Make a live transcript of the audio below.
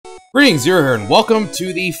Greetings, Zero here, and welcome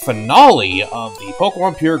to the finale of the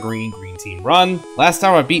Pokemon Pure Green Team run. Last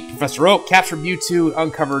time I beat Professor Oak, captured Mewtwo,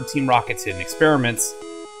 uncovered Team Rocket's hidden experiments,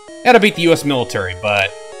 and I beat the US military, but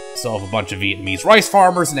still have a bunch of Vietnamese rice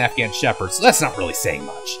farmers and Afghan shepherds, so that's not really saying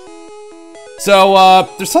much. So,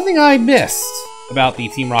 there's something I missed about the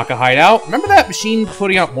Team Rocket hideout. Remember that machine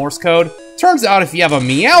putting out Morse code? Turns out if you have a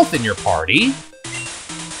Meowth in your party,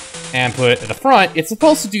 and put it at the front, it's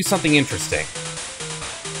supposed to do something interesting.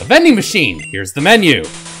 A vending machine. Here's the menu.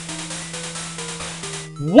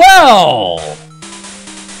 Well,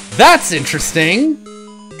 that's interesting.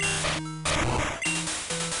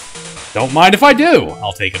 Don't mind if I do.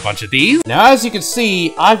 I'll take a bunch of these. Now, as you can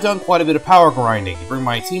see, I've done quite a bit of power grinding to bring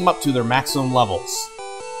my team up to their maximum levels.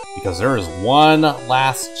 Because there is one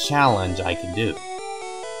last challenge I can do.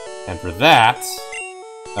 And for that...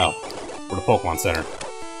 Oh, for the Pokemon Center.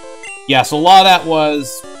 Yeah, so a lot of that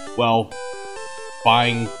was, well,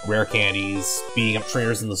 buying rare candies, beating up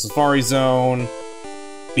trainers in the Safari Zone,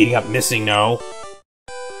 beating up Missing No.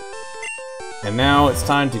 And now it's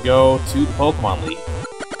time to go to the Pokemon League.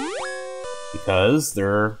 Because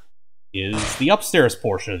there is the upstairs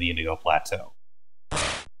portion of the Indigo Plateau.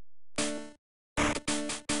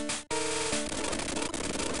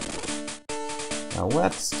 Now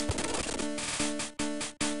let's...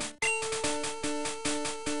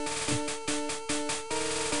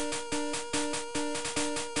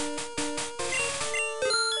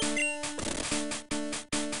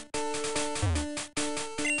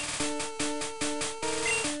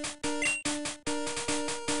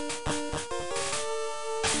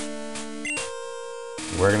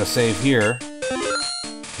 We're gonna save here.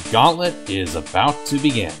 The gauntlet is about to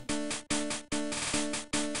begin.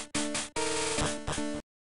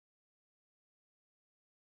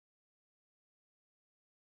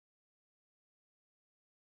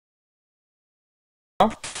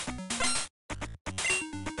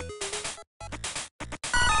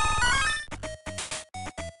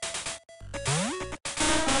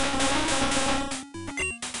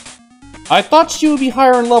 I thought she would be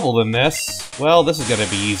higher in level than this. Well, this is gonna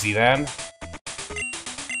be easy then.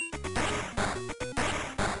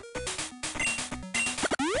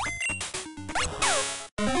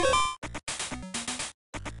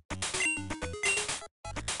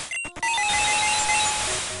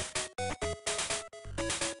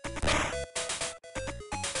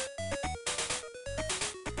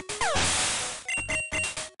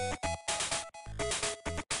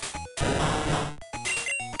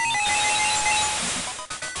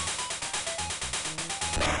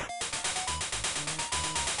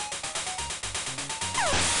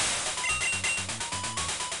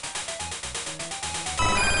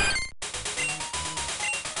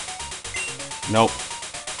 Nope.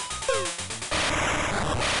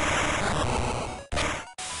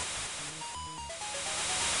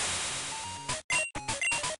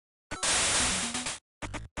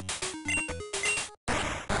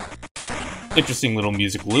 Interesting little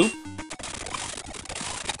music loop.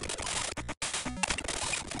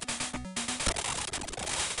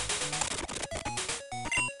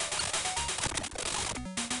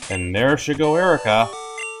 And there should go Erica.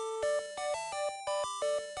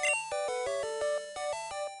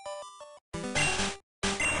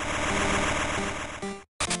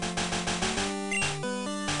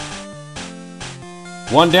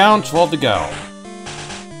 One down, 12 to go.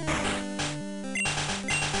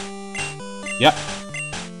 Yep.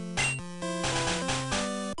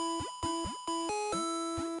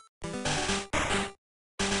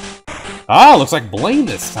 Ah, looks like Blaine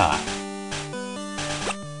this time.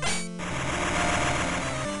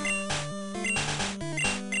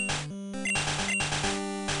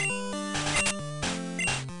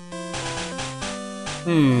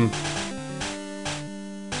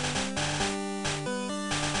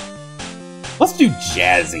 Let's do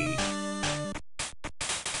Jazzy.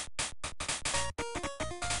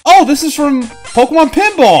 Oh, this is from Pokemon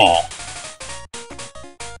Pinball!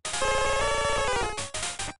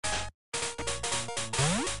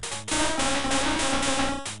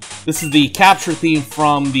 This is the capture theme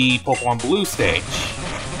from the Pokemon Blue stage.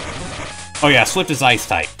 Oh yeah, Swift is Ice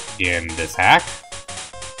type in this hack.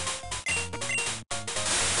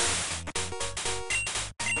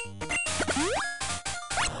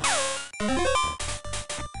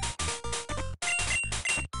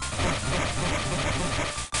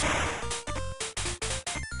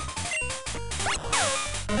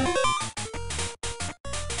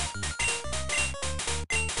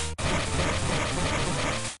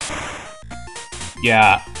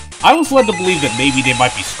 Yeah, I was led to believe that maybe they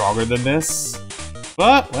might be stronger than this.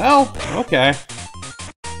 But, well, okay.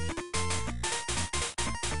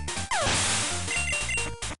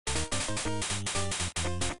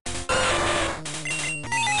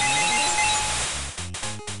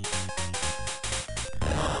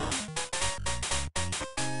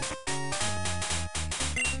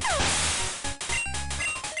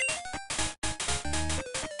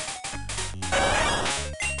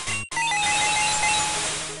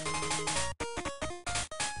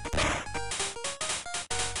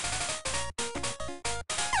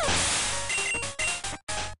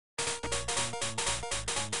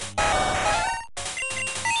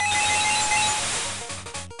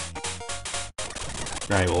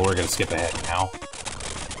 Alright, well, we're gonna skip ahead now.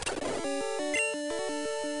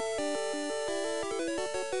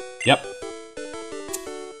 Yep.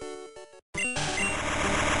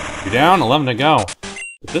 You're down, 11 to go.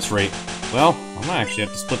 At this rate, well, I might actually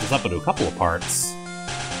have to split this up into a couple of parts.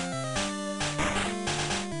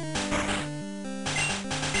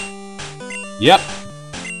 Yep.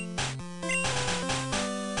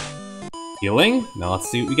 Healing? Now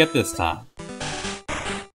let's see what we get this time.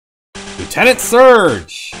 Lieutenant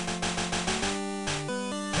Surge!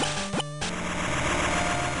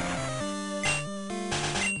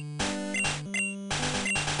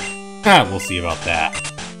 We'll see about that.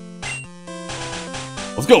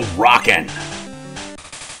 Let's go rockin'!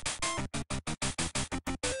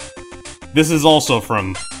 This is also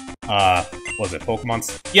from, was it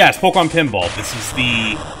Pokemon's? Yeah, it's Pokemon Pinball. This is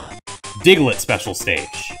the Diglett special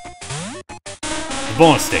stage. The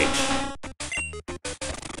bonus stage.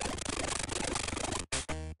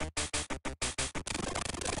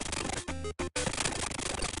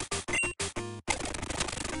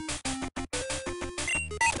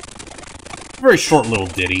 Very short little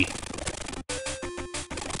ditty.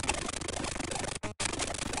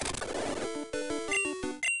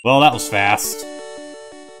 Well, that was fast.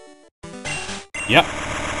 Yep.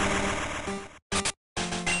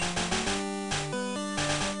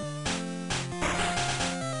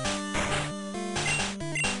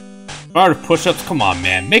 $500 push-ups? Come on,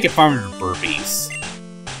 man. Make it 500 burpees.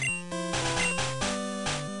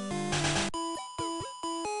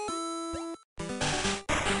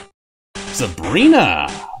 Sabrina!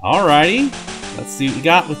 Alrighty. Let's see what we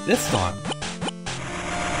got with this one.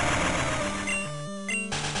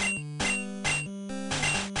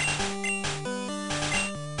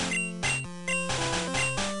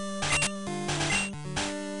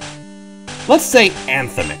 Let's say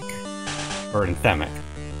anthemic. Or anthemic.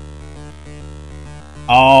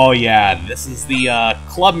 Oh yeah, this is the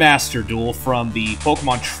Clubmaster duel from the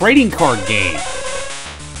Pokemon trading card game.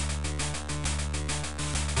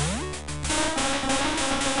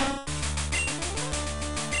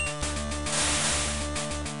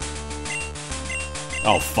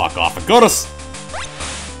 Oh, fuck off. And go to...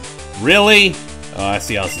 Really? Oh, I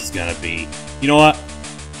see how this is gonna be. You know what?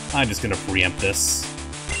 I'm just gonna preempt this.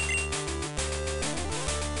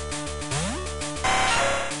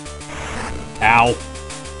 Ow.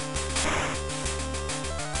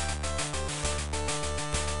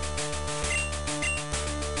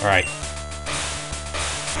 Alright.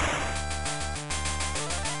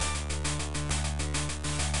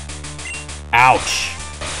 Ouch.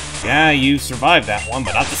 Yeah, you survived that one,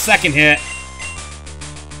 but not the second hit.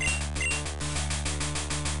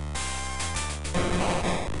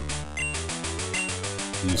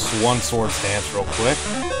 Use one sword stance real quick.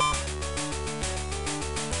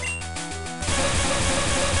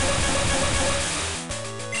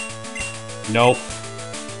 Nope.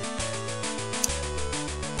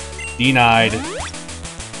 Denied.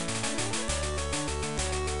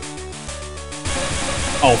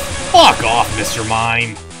 Oh, fuck off, Mr.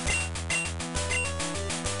 Mime.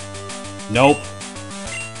 Nope.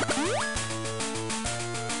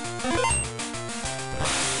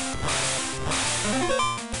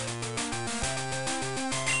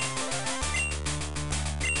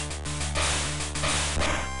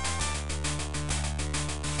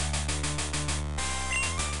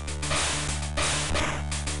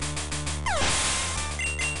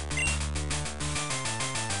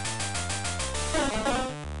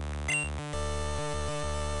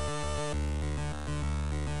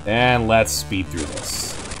 And let's speed through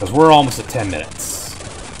this, because we're almost at 10 minutes.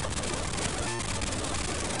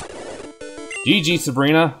 GG,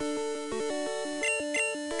 Sabrina.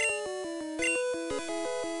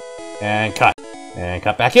 And cut. And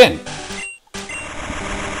cut back in.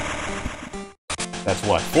 That's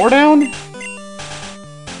what, 4 down?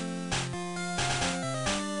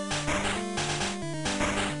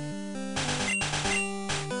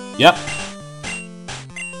 Yep.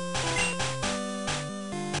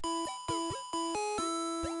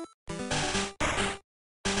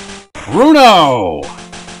 Bruno!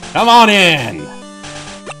 Come on in!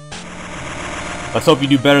 Let's hope you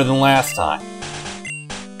do better than last time.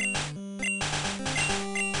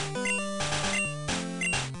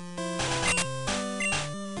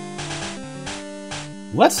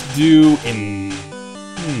 Let's do in...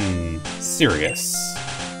 serious.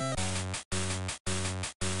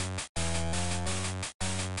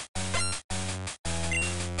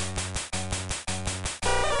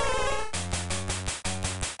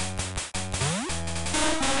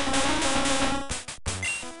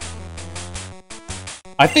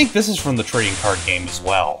 I think this is from the trading card game as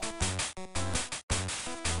well.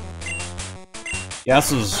 Yeah,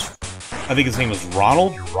 this was... I think his name was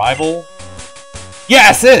Ronald, your rival?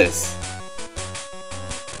 Yes, it is!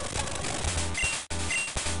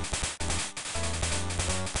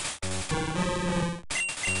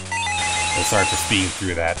 Oh, sorry for speeding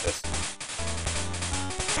through that.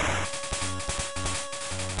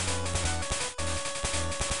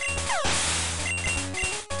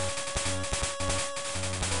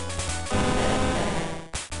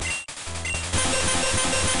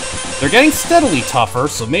 They're getting steadily tougher,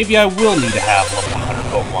 so maybe I will need to have level 100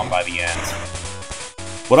 Pokemon by the end.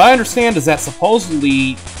 What I understand is that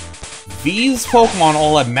supposedly these Pokemon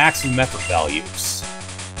all have maximum effort values.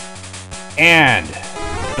 And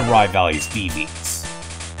derived values BVs,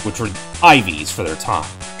 which were IVs for their time.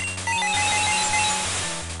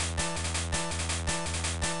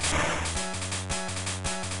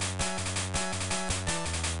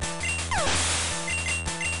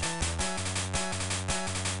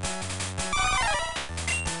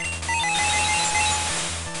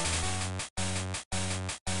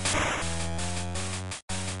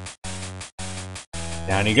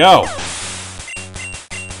 Down you go.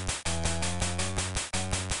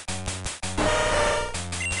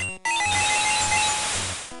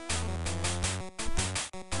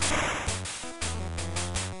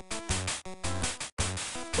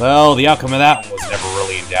 Well, the outcome of that one was never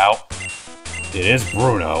really in doubt. It is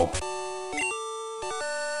Bruno.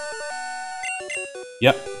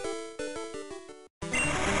 Yep.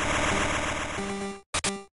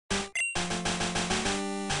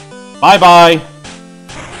 Bye-bye!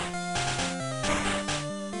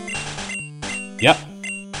 Yep.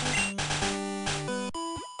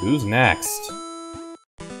 Who's next?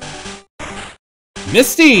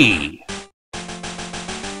 Misty!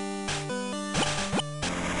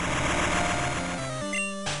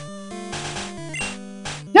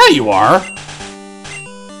 Yeah, you are!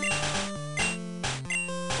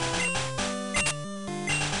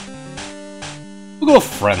 We'll go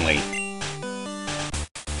friendly.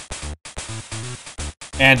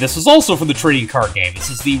 And this is also from the trading card game.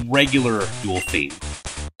 This is the regular dual theme.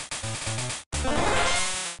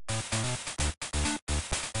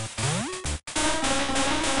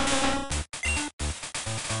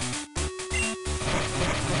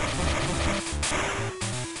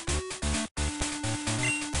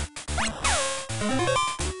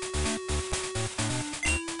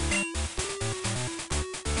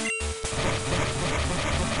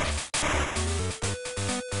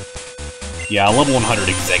 Yeah, level 100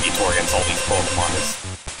 Exeggutor against all these Pokemon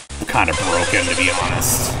is kind of broken, to be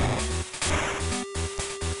honest.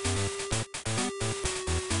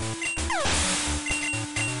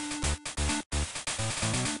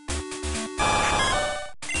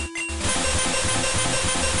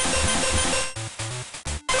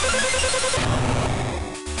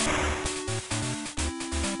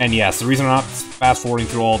 And yes, the reason I'm not fast-forwarding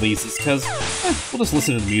through all these is because we'll just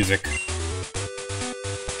listen to the music.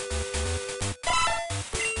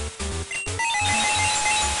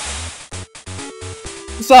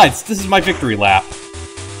 Besides, this is my victory lap.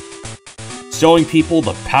 Showing people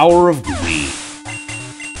the power of greed.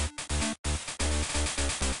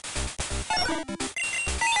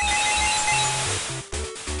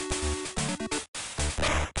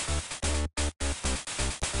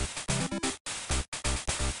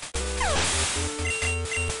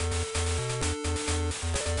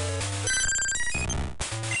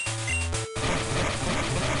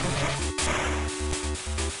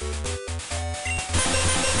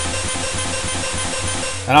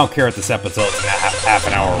 I don't care if this episode's half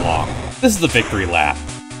an hour long. This is the victory lap.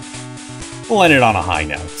 We'll end it on a high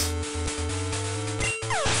note.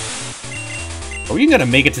 Are we gonna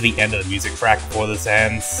make it to the end of the music track before this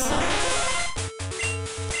ends?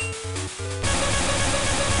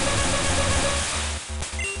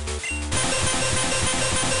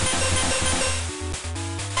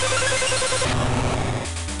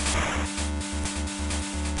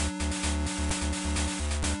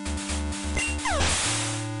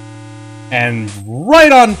 And right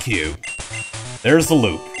on cue, there's the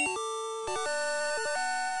loop.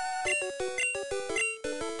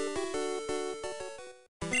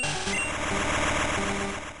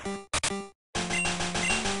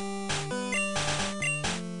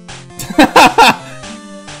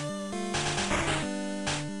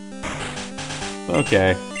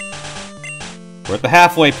 Okay. We're at the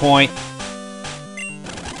halfway point.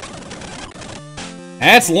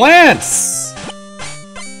 And it's Lance!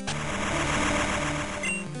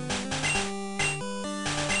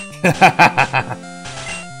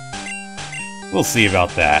 We'll see about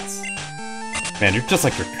that. Man, you're just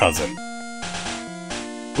like your cousin.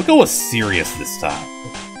 We'll go with serious this time.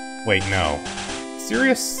 Wait, no.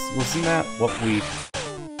 serious? Wasn't that what we...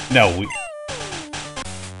 No, we...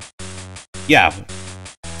 Yeah.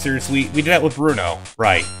 Seriously, we did that with Bruno.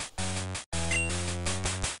 Right.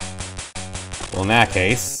 Well, in that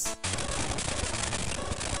case...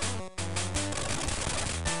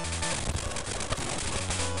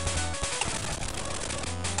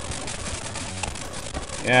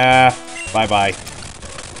 Yeah, bye-bye.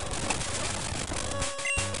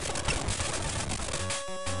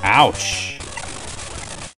 Ouch.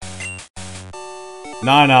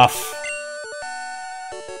 Not enough.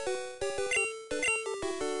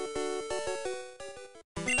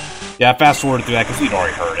 Yeah, fast forward through that because we'd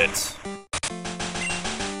already heard it.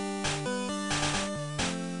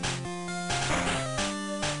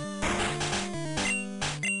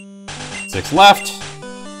 Six left.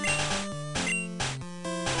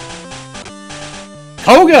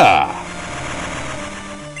 Koga!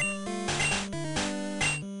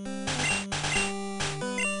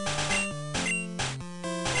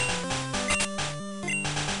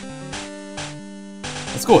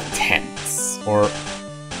 Let's go with tense, or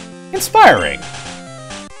inspiring.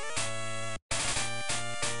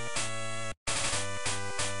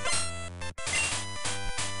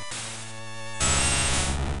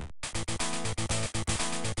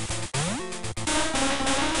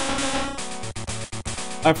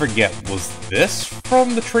 I forget, was this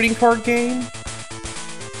from the trading card game?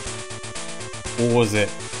 Or was it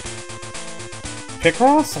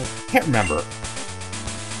Picross? I can't remember.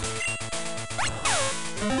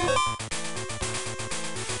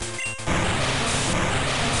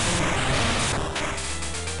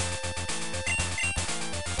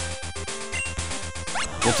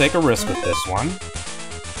 We'll take a risk with this one.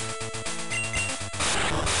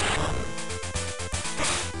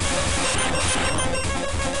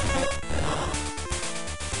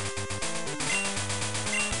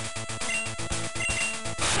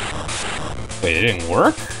 Wait, it didn't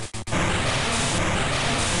work?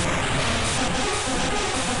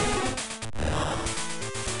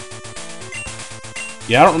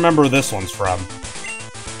 Yeah, I don't remember where this one's from.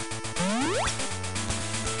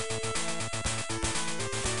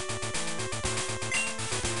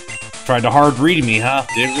 Tried to hard read me, huh?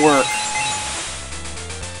 Didn't work.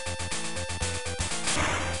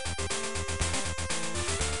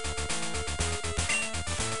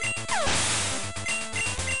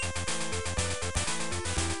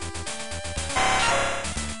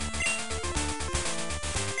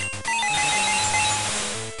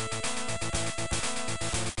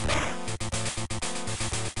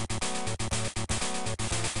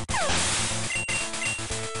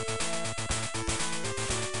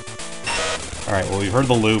 Alright, well, we've heard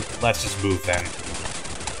the loop. Let's just move then.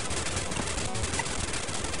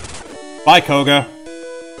 Bye, Koga.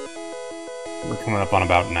 We're coming up on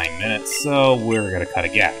about 9 minutes, so we're gonna cut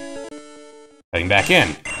again. Cutting back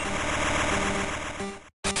in.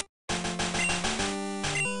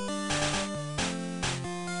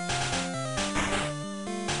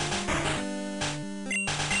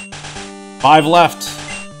 Five left.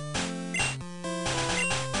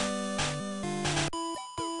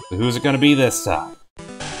 So who's it gonna be this time?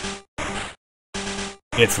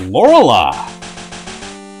 It's Lorela!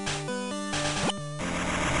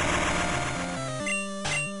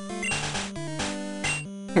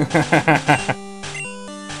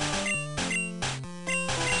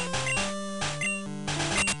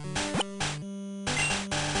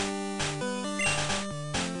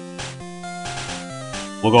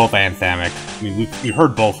 We'll go with Anthemic. I mean, we've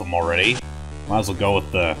heard both of them already. Might as well go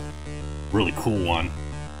with the really cool one.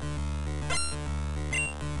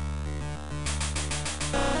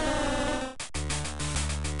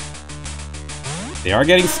 They are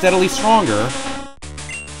getting steadily stronger.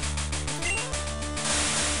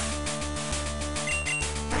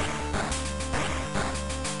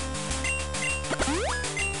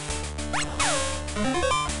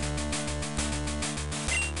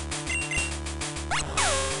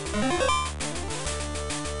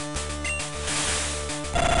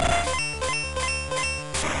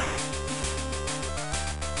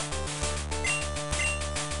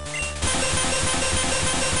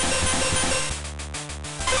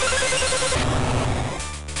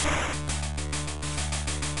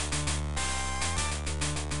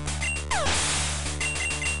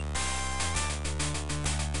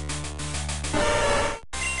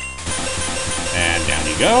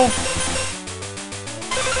 Go.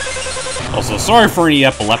 Also, sorry for any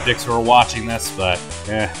epileptics who are watching this, but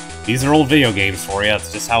these are old video games for you.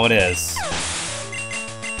 That's just how it is.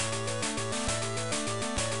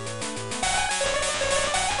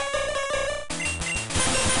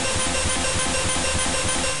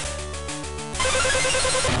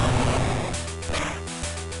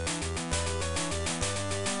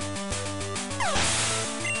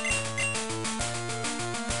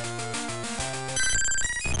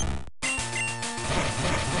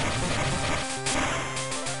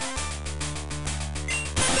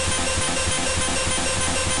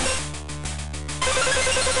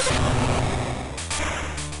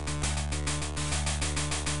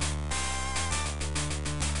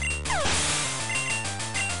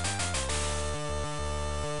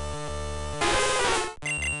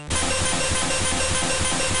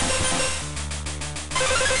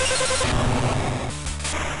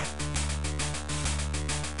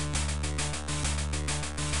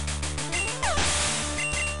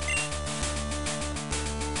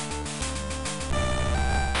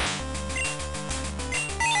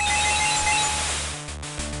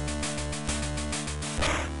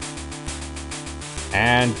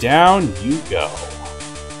 And down you go.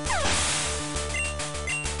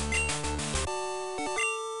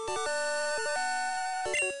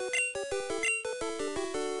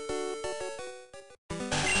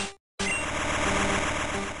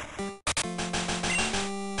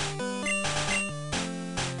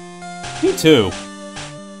 Me too.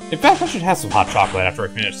 In fact, I should have some hot chocolate after I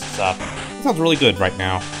finish this up. It sounds really good right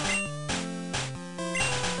now.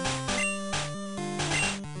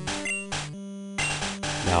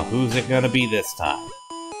 Now, who's it gonna be this time?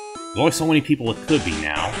 There's only so many people it could be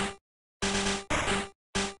now.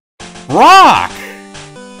 Rock!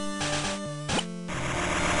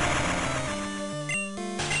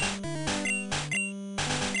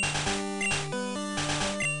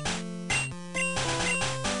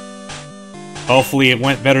 Hopefully it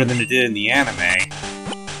went better than it did in the anime.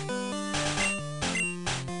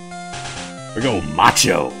 Here we go,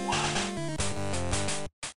 Macho!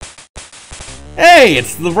 Hey,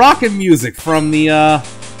 it's the rocket music from the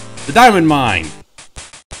Diamond Mine!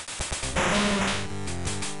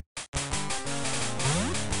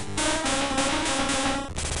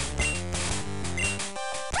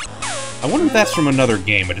 I wonder if that's from another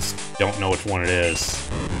game, I just don't know which one it is.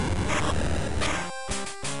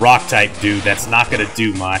 Rock type dude, that's not gonna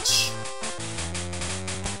do much.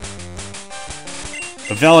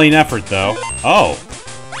 A valiant effort, though. Oh!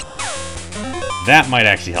 That might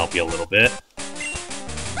actually help you a little bit.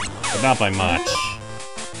 But not by much.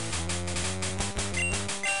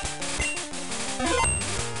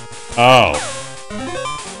 Oh.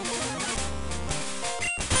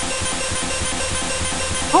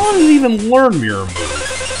 How does it even learn Mirror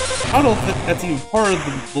Move? I don't think that's even part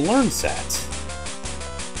of the learn set.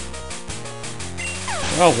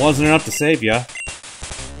 Well, wasn't enough to save ya.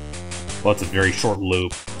 Well, it's a very short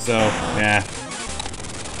loop, so, yeah.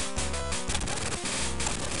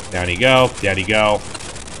 Down you go, down you go.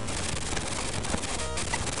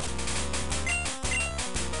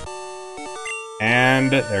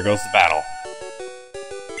 And there goes the battle.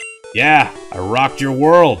 Yeah, I rocked your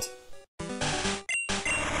world.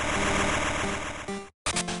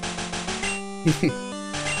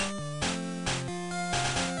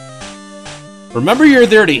 Remember, you're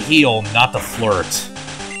there to heal, not to flirt.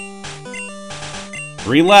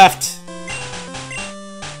 3 left.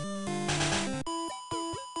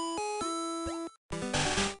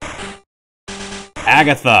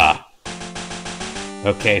 Agatha.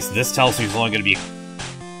 Okay, so this tells me it's only going to be...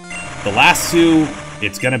 The last 2,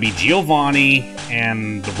 it's going to be Giovanni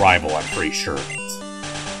and the rival, I'm pretty sure.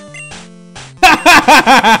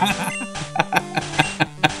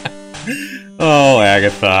 Oh,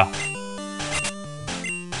 Agatha.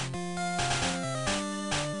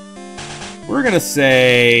 We're gonna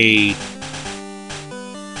say...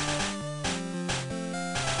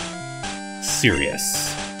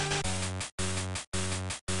 Serious.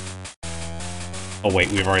 Oh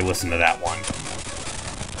wait, we've already listened to that one.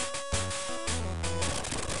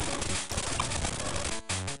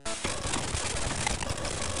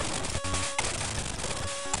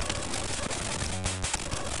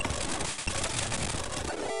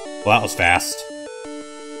 Well, that was fast.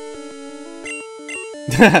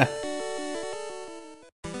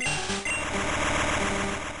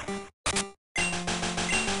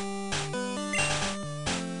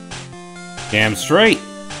 Damn straight.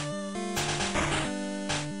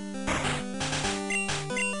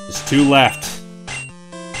 There's 2 left.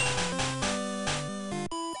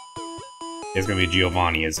 It's gonna be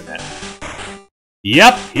Giovanni, isn't it?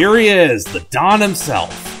 Yep, here he is, the Don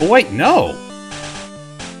himself. Oh wait, no.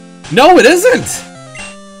 No, it isn't!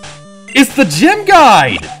 It's the gym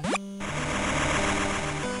guide!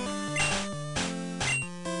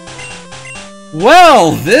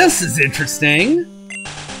 Well, this is interesting.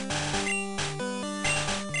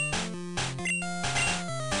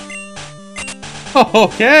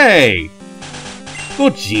 Okay! Oh,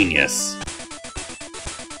 genius.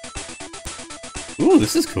 Ooh,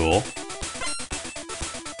 this is cool.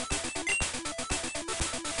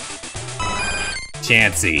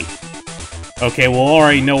 Chansey. Okay, we'll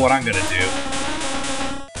already know what I'm gonna do.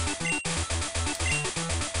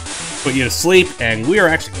 Put you to sleep, and we are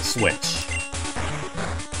actually gonna switch.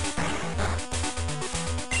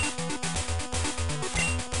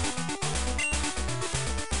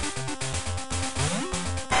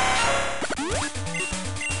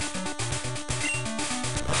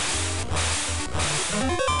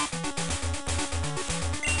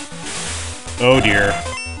 Oh dear.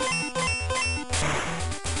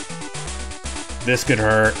 This could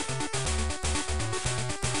hurt.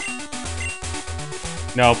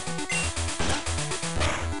 Nope.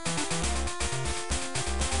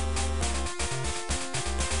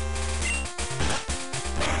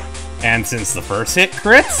 And since the first hit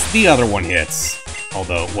crits, the other one hits.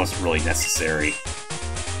 Although it wasn't really necessary.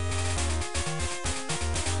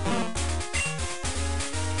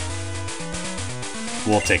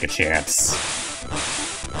 We'll take a chance.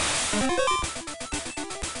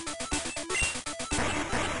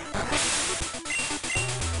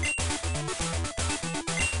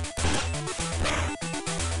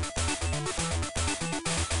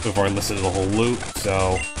 Before I listen to the whole loop,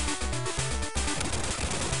 so...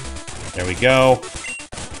 There we go.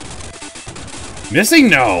 Missing?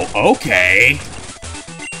 No. Okay.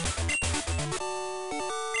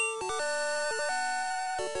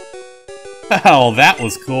 Oh, that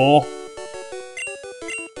was cool.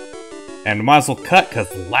 And might as well cut, because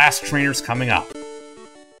the last trainer's coming up.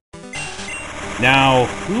 Now,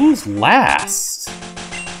 who's last?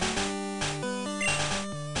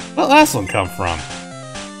 Where'd the last one come from?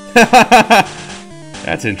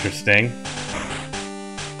 That's interesting.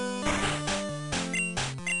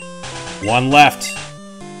 One left.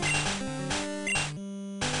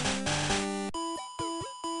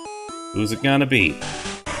 Who's it gonna be?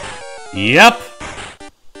 Yep!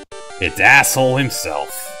 It's Asshole himself.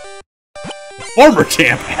 The former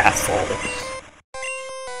champ Asshole.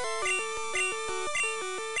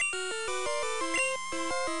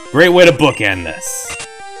 Great way to bookend this.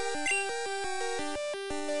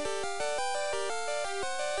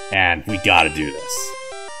 And we gotta do this.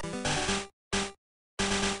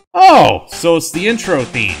 Oh, so it's the intro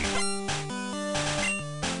theme.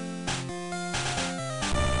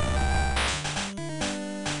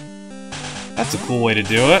 That's a cool way to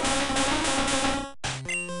do it.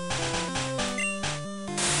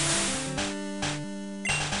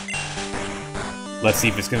 Let's see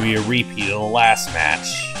if it's gonna be a repeat of the last match.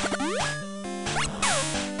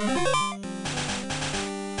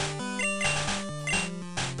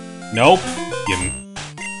 Nope.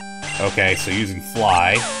 Okay, so using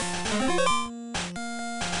fly.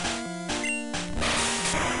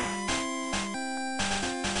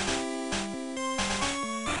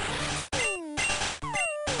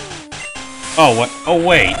 Oh, what? Oh,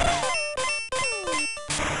 wait.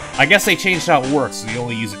 I guess they changed how it works, so you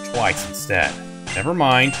only use it twice instead. Never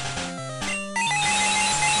mind.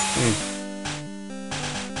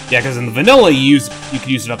 Yeah, because in the vanilla you can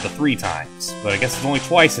use it up to 3 times, but I guess it's only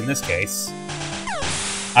twice in this case.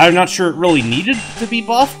 I'm not sure it really needed to be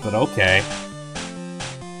buffed, but okay.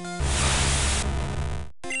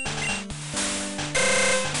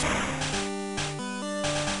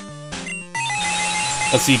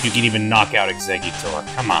 Let's see if you can even knock out Executor.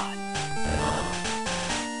 Come on.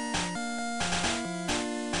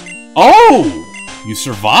 Oh! You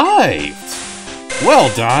survived!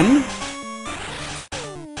 Well done!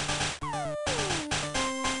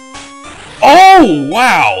 Oh,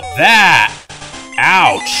 wow! That!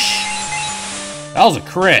 Ouch! That was a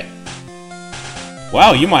crit.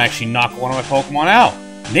 Wow, you might actually knock one of my Pokemon out.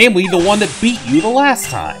 Namely, the one that beat you the last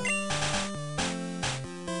time.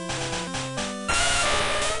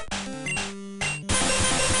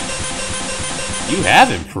 You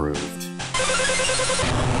have improved.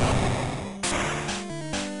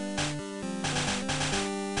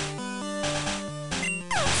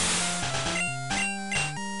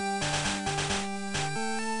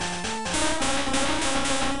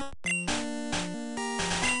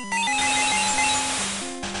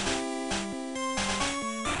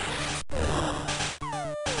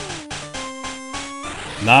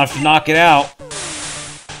 Not enough to knock it out.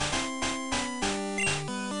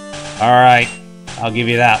 Alright, I'll give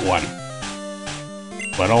you that one.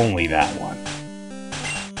 But only that one.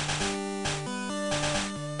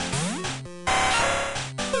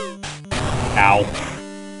 Ow.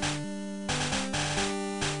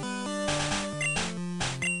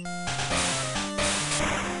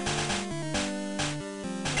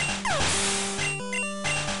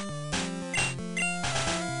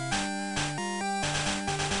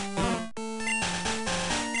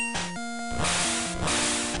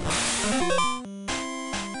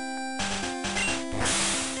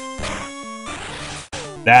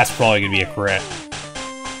 That's probably gonna be a crit.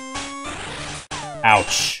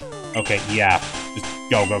 Ouch. Okay, yeah. Just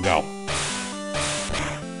go, go, go.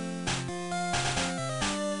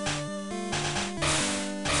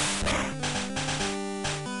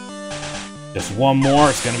 Just one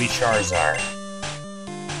more, it's gonna be Charizard.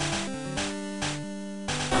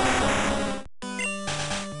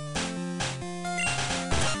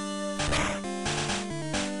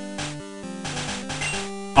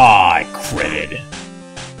 Ah, I critted.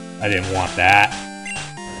 I didn't want that.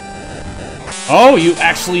 Oh, you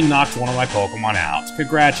actually knocked one of my Pokemon out.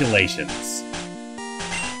 Congratulations.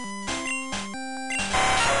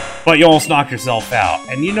 But you almost knocked yourself out.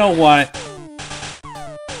 And you know what?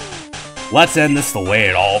 Let's end this the way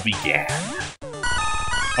it all began.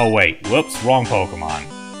 Oh wait, whoops, wrong Pokemon.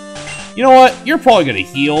 You know what? You're probably gonna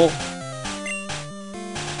heal.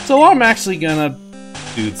 So I'm actually gonna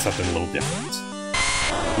do something a little different.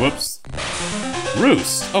 Whoops.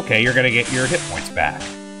 Roost. Okay, you're gonna get your hit points back.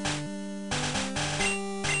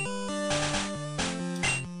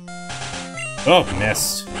 Oh,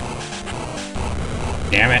 missed.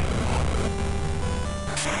 Damn it.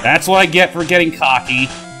 That's what I get for getting cocky.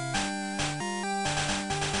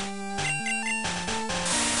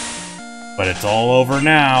 But it's all over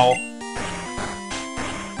now.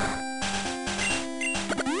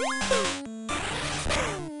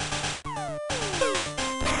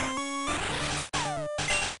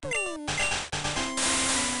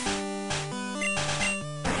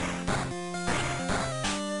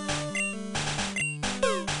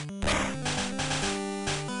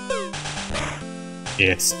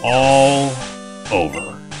 It's all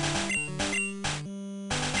over.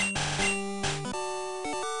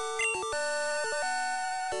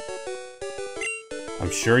 I'm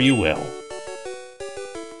sure you will.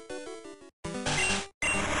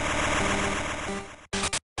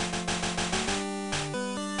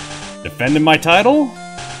 Defending my title?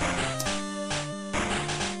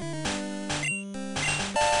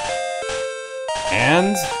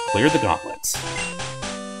 And clear the gauntlet.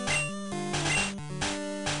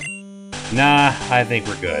 Nah, I think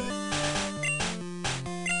we're good.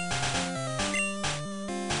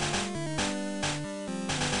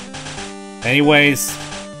 Anyways,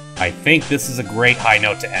 I think this is a great high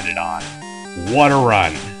note to end it on. What a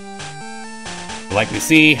run! If you'd like to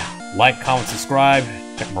see, like, comment, subscribe,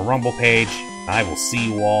 check my Rumble page, and I will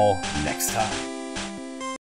see you all next time.